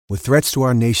With threats to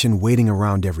our nation waiting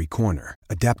around every corner,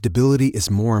 adaptability is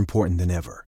more important than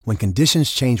ever. When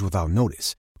conditions change without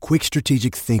notice, quick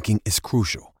strategic thinking is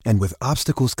crucial. And with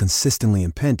obstacles consistently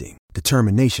impending,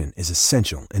 determination is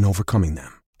essential in overcoming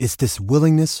them. It's this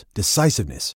willingness,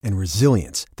 decisiveness, and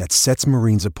resilience that sets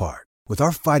Marines apart. With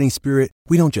our fighting spirit,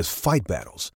 we don't just fight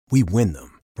battles, we win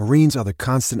them. Marines are the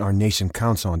constant our nation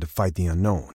counts on to fight the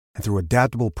unknown. And through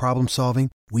adaptable problem solving,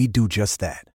 we do just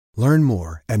that. Learn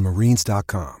more at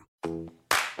marines.com.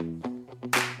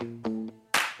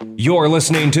 You're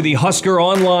listening to the Husker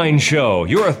Online Show,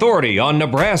 your authority on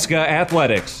Nebraska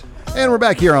athletics. And we're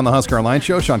back here on the Husker Online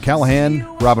Show. Sean Callahan,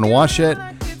 Robin Washut,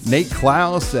 Nate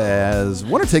Klaus. As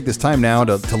want to take this time now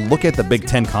to look at the Big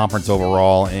Ten Conference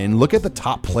overall and look at the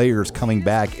top players coming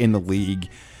back in the league.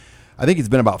 I think it's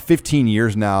been about 15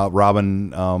 years now,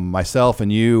 Robin, myself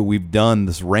and you, we've done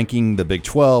this ranking the Big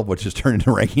 12, which has turned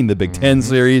into ranking the Big 10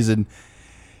 series. And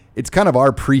it's kind of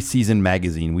our preseason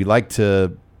magazine. We like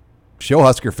to show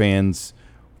Husker fans,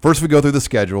 first we go through the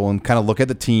schedule and kind of look at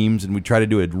the teams, and we try to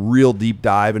do a real deep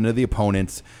dive into the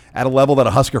opponents at a level that a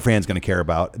Husker fan is going to care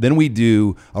about. Then we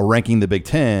do a ranking the Big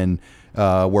 10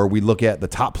 where we look at the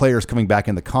top players coming back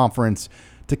in the conference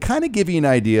to kind of give you an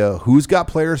idea who's got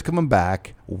players coming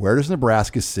back, where does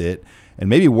Nebraska sit, and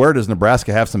maybe where does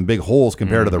Nebraska have some big holes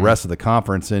compared to the rest of the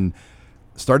conference. And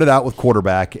started out with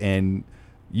quarterback, and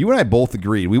you and I both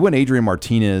agreed. We went Adrian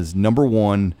Martinez, number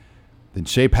 1, then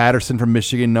Shea Patterson from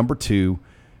Michigan, number 2.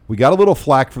 We got a little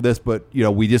flack for this, but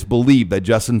we just believe that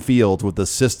Justin Fields, with the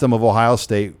system of Ohio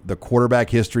State, the quarterback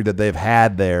history that they've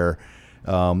had there,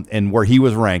 and where he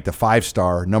was ranked, a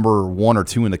 5-star, number 1 or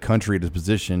 2 in the country at his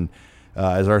position,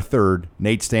 as our third.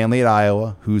 Nate Stanley at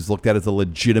Iowa, who's looked at as a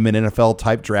legitimate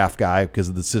NFL-type draft guy because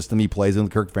of the system he plays in.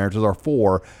 Kirk Ferentz is our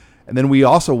 4. And then we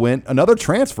also went another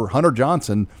transfer, Hunter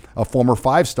Johnson, a former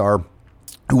 5-star,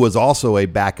 who was also a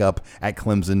backup at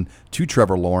Clemson to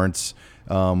Trevor Lawrence,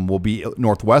 will be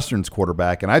Northwestern's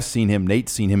quarterback. And I've seen him,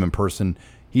 Nate's seen him in person.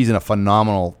 He's a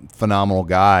phenomenal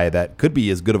guy that could be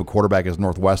as good of a quarterback as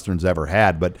Northwestern's ever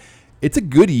had. But it's a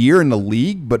good year in the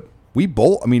league, but we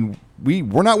both,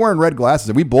 we're not wearing red glasses,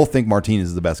 and we both think Martinez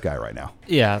is the best guy right now.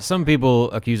 Yeah, some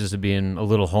people accuse us of being a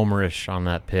little homerish on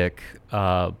that pick,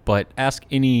 but ask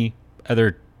any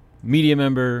other media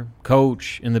member,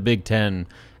 coach in the Big Ten,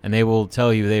 and they will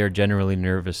tell you they are genuinely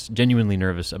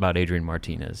nervous about Adrian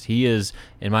Martinez. He is,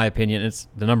 in my opinion, it's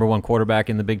the number 1 quarterback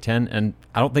in the Big Ten, and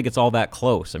I don't think it's all that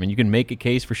close. I mean, you can make a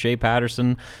case for Shea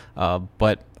Patterson,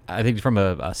 but I think from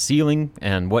a ceiling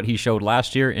and what he showed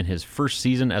last year in his first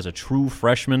season as a true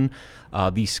freshman,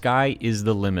 the sky is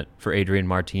the limit for Adrian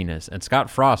Martinez. And Scott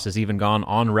Frost has even gone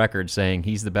on record saying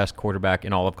he's the best quarterback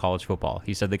in all of college football.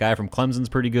 He said the guy from Clemson's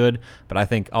pretty good, but I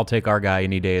think I'll take our guy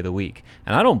any day of the week.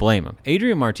 And I don't blame him.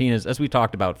 Adrian Martinez, as we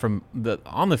talked about,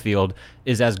 on the field,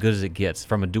 is as good as it gets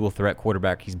from a dual threat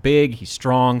quarterback. He's big, he's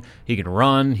strong, he can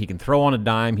run, he can throw on a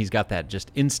dime. He's got that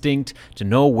just instinct to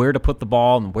know where to put the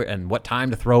ball and what time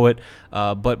to throw it.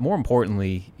 But more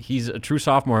importantly, he's a true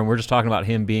sophomore, and we're just talking about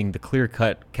him being the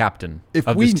clear-cut captain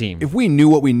of this team. If we knew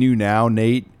what we knew now,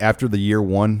 Nate, after the year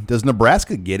 1, does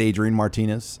Nebraska get Adrian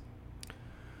Martinez?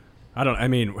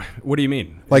 What do you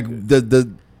mean? Like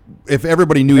if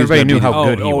everybody knew how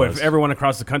good he was. If everyone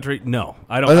across the country, no,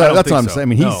 I don't. That's what I'm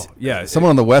saying. Someone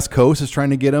on the West Coast is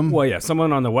trying to get him. Well, yeah,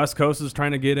 someone on the West Coast is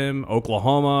trying to get him.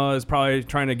 Oklahoma is probably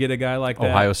trying to get a guy like that.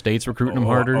 Ohio State's recruiting him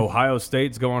harder. Ohio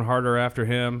State's going harder after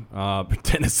him.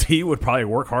 Tennessee would probably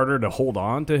work harder to hold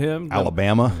on to him.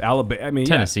 Alabama.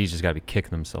 Tennessee's just got to be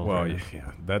kicking themselves. Well,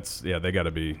 they got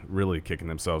to be really kicking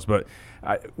themselves. But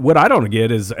what I don't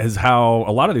get is how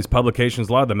a lot of these publications,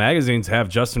 a lot of the magazines have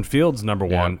Justin Fields number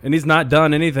 1, and he's not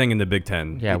done anything in the Big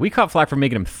Ten. Yeah, we caught flack for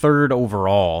making him 3rd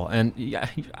overall. And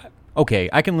okay,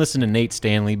 I can listen to Nate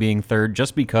Stanley being 3rd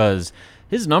just because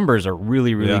his numbers are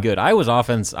really, really good. Iowa's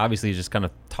offense obviously just kind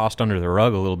of tossed under the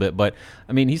rug a little bit, but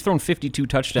he's thrown 52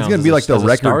 touchdowns. He's going to be like the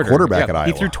record quarterback at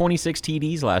Iowa. He threw 26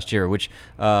 TDs last year, which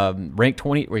ranked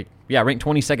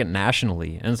 22nd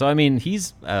nationally. And so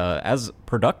he's as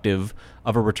productive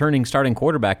of a returning starting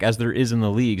quarterback as there is in the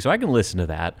league. So I can listen to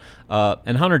that.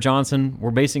 And Hunter Johnson,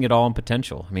 we're basing it all on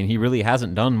potential. He really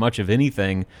hasn't done much of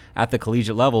anything at the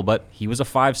collegiate level, but he was a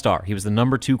 5-star. He was the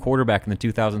number 2 quarterback in the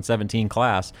 2017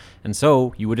 class. And so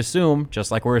you would assume,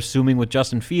 just like we're assuming with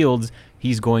Justin Fields,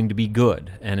 he's going to be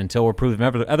good. And until we're proven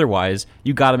otherwise,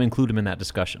 you got to include him in that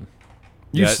discon.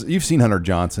 You've seen Hunter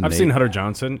Johnson. I've seen Hunter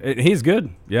Johnson. He's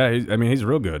good. Yeah, he's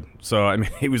real good. So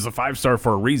he was a 5-star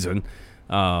for a reason.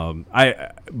 But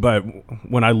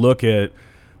when I look at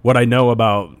what I know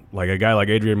about like a guy like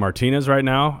Adrian Martinez right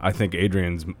now, I think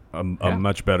Adrian's a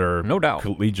much better no doubt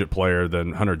collegiate player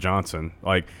than Hunter Johnson.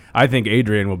 Like I think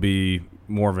Adrian will be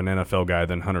more of an NFL guy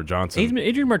than Hunter Johnson.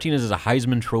 Adrian Martinez is a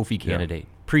Heisman Trophy candidate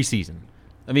preseason.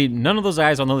 I mean, none of those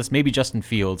guys on the list. Maybe Justin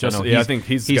Fields. I think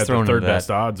he's got the third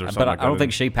best odds or something. But like I don't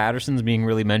think Shea Patterson's being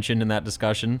really mentioned in that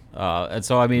discussion. And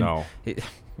so I mean, no.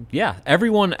 Yeah,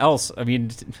 everyone else, I mean,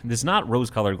 this is not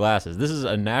rose-colored glasses. This is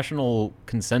a national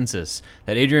consensus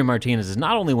that Adrian Martinez is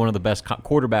not only one of the best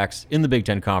quarterbacks in the Big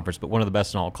Ten Conference, but one of the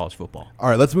best in all of college football. All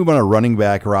right, let's move on to running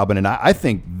back, Robin. And I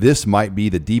think this might be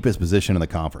the deepest position in the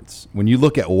conference. When you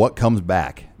look at what comes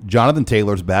back, Jonathan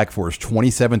Taylor's back for his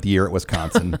 27th year at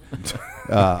Wisconsin.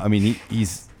 I mean,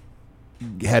 he's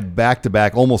had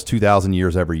back-to-back almost 2,000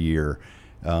 years every year.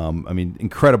 I mean,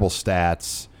 incredible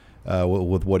stats.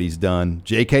 With what he's done.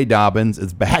 J.K. Dobbins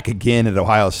is back again at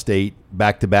Ohio State,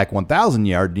 back-to-back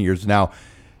 1,000-yard years. Now,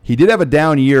 he did have a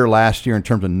down year last year in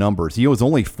terms of numbers. He was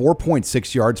only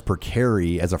 4.6 yards per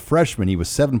carry. As a freshman, he was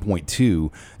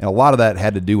 7.2, and a lot of that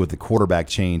had to do with the quarterback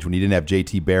change when he didn't have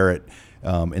J.T. Barrett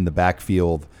in the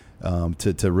backfield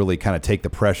to really kind of take the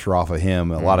pressure off of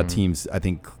him. A lot of teams, I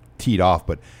think, teed off.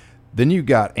 But then you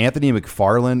got Anthony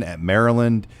McFarland at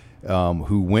Maryland,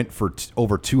 who went for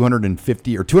over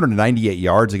 250 or 298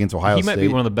 yards against Ohio State. He might be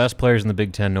one of the best players in the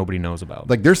Big Ten nobody knows about.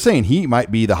 Like they're saying he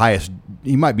might be the highest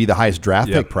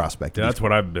draft pick prospect. Yeah, that's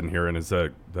what I've been hearing is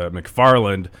that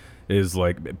McFarland is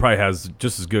like probably has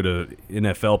just as good a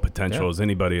NFL potential as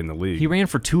anybody in the league. He ran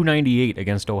for 298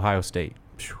 against Ohio State.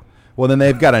 Well, then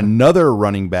they've got another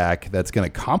running back that's going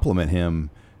to complement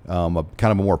him, kind of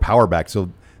a more power back.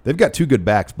 So they've got two good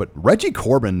backs, but Reggie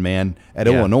Corbin, man, at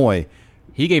Illinois.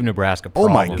 He gave Nebraska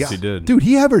problems. Oh, my God. Yes, he did. Dude,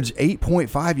 he averaged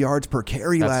 8.5 yards per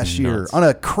carry last year on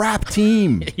a crap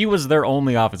team. He was their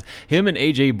only offense. Him and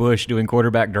A.J. Bush doing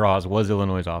quarterback draws was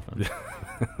Illinois' offense.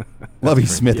 Lovie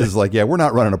Smith is like, we're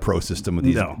not running a pro system with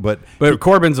these. No. But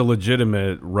Corbin's a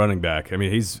legitimate running back. I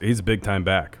mean, he's a big-time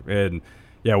back. And,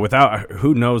 yeah,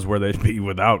 who knows where they'd be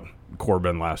without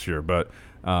Corbin last year. But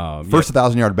first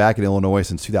 1,000-yard back in Illinois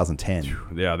since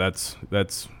 2010. Yeah,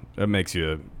 that makes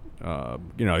you –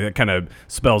 it kind of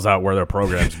spells out where their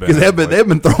program's been. Because they haven't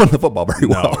been throwing the football very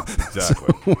well.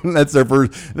 Exactly. So that's their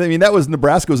first. I mean, that was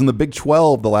Nebraska was in the Big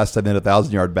 12 the last time they had a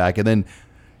 1,000-yard back, and then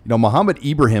Muhammad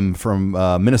Ibrahim from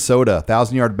Minnesota,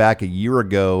 1,000-yard back a year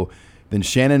ago. Then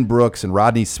Shannon Brooks and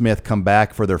Rodney Smith come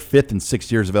back for their 5th and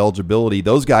 6th years of eligibility.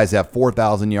 Those guys have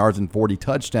 4,000 yards and 40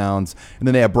 touchdowns, and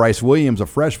then they have Bryce Williams, a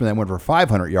freshman that went for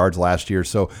 500 yards last year.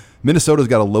 So Minnesota's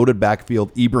got a loaded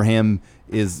backfield. Ibrahim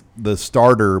is the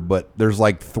starter, but there's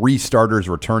like 3 starters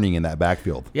returning in that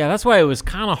backfield. Yeah, that's why it was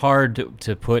kind of hard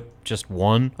to put just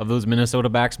one of those Minnesota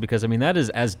backs because, I mean, that is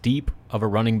as deep of a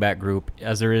running back group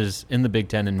as there is in the Big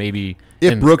Ten and maybe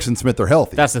if Brooks and Smith are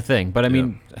healthy. That's the thing. But, I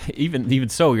mean, even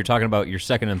so, you're talking about your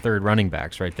second and third running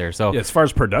backs right there. So as far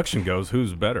as production goes,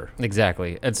 who's better?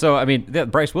 Exactly. And so, I mean,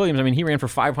 Bryce Williams, I mean, he ran for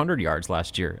 500 yards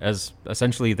last year as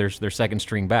essentially their second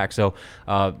string back. So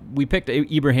we picked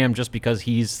Ibrahim just because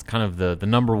he's kind of the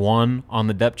number one on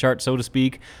the depth chart, so to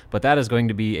speak. But that is going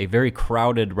to be a very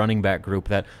crowded running back group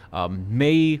that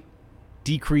may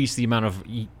decrease the amount of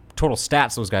total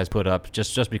stats those guys put up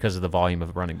just because of the volume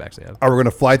of running backs they have. All right, we're going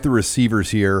to fly through receivers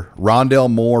here. Rondell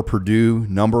Moore, Purdue,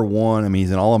 number 1. I mean,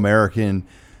 he's an All-American.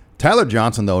 Tyler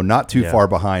Johnson, though, not too far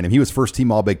behind him. He was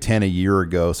first-team All-Big Ten a year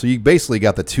ago. So you basically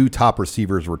got the 2 top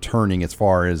receivers returning as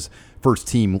far as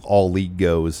first-team All-League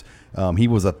goes. He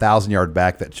was a 1,000-yard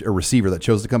receiver that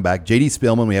chose to come back. J.D.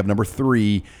 Spillman, we have number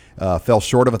 3, fell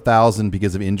short of 1,000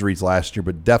 because of injuries last year,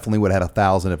 but definitely would have had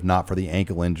 1,000 if not for the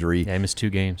ankle injury. Yeah, he missed 2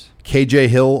 games. KJ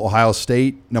Hill, Ohio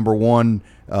State, number 1.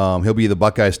 He'll be the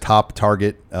Buckeyes' top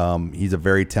target. He's a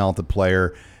very talented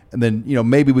player. And then,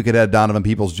 maybe we could add Donovan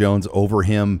Peoples-Jones over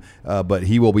him, but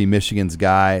he will be Michigan's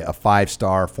guy, a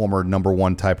 5-star, former number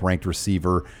 1 type ranked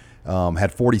receiver.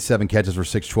 Had 47 catches for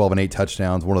 612 and 8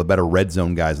 touchdowns, one of the better red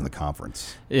zone guys in the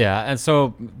conference. Yeah, and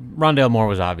so Rondell Moore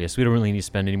was obvious. We don't really need to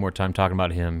spend any more time talking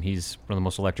about him. He's one of the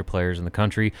most electric players in the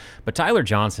country. But Tyler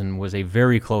Johnson was a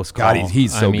very close call. God,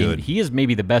 he's so good. He is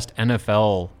maybe the best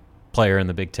NFL player in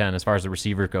the Big Ten as far as the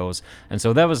receiver goes. And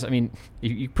so that was, I mean,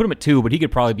 you put him at 2, but he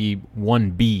could probably be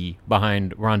 1B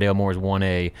behind Rondell Moore's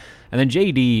 1A. And then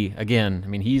JD, again, I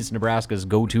mean, he's Nebraska's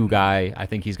go-to guy. I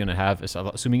think he's going to have,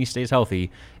 assuming he stays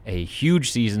healthy, a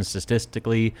huge season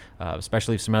statistically,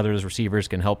 especially if some other receivers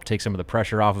can help take some of the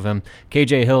pressure off of him.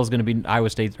 KJ Hill is going to be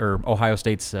Ohio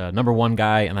State's number 1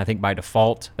 guy, and I think by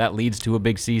default that leads to a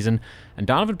big season. And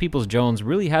Donovan Peoples-Jones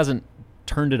really hasn't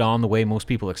turned it on the way most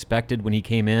people expected when he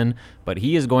came in, but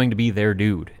he is going to be their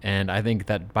dude. And I think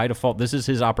that by default, this is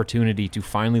his opportunity to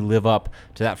finally live up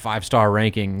to that 5-star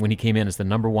ranking when he came in as the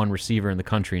number 1 receiver in the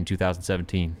country in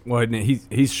 2017. Well, and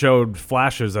he's showed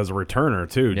flashes as a returner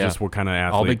too. Yeah. Just what kind of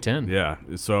athlete? All Big Ten. Yeah.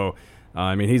 So.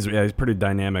 I mean, he's a pretty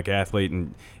dynamic athlete,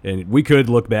 and we could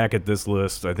look back at this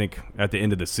list, I think, at the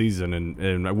end of the season,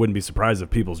 and I wouldn't be surprised if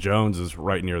Peoples-Jones is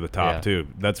right near the top too.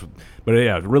 But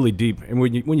really deep. And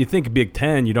when you think Big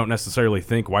Ten, you don't necessarily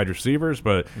think wide receivers,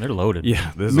 but they're loaded.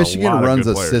 Yeah, there's Michigan a lot runs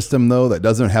of a good players. system though that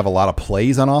doesn't have a lot of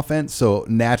plays on offense, so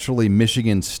naturally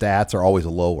Michigan's stats are always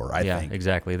lower. I think. Yeah,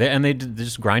 exactly. They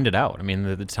just grind it out. I mean,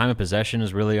 the time of possession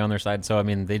is really on their side. So I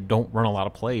mean, they don't run a lot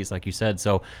of plays, like you said.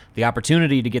 So the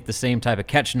opportunity to get the same type of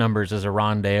catch numbers as a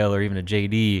Rondale or even a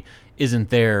JD isn't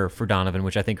there for Donovan,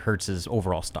 which I think hurts his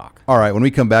overall stock. All right, when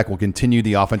we come back, we'll continue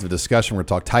the offensive discussion. We're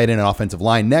going to talk tight end and offensive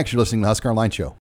line next. You're listening to the Husker Online Show.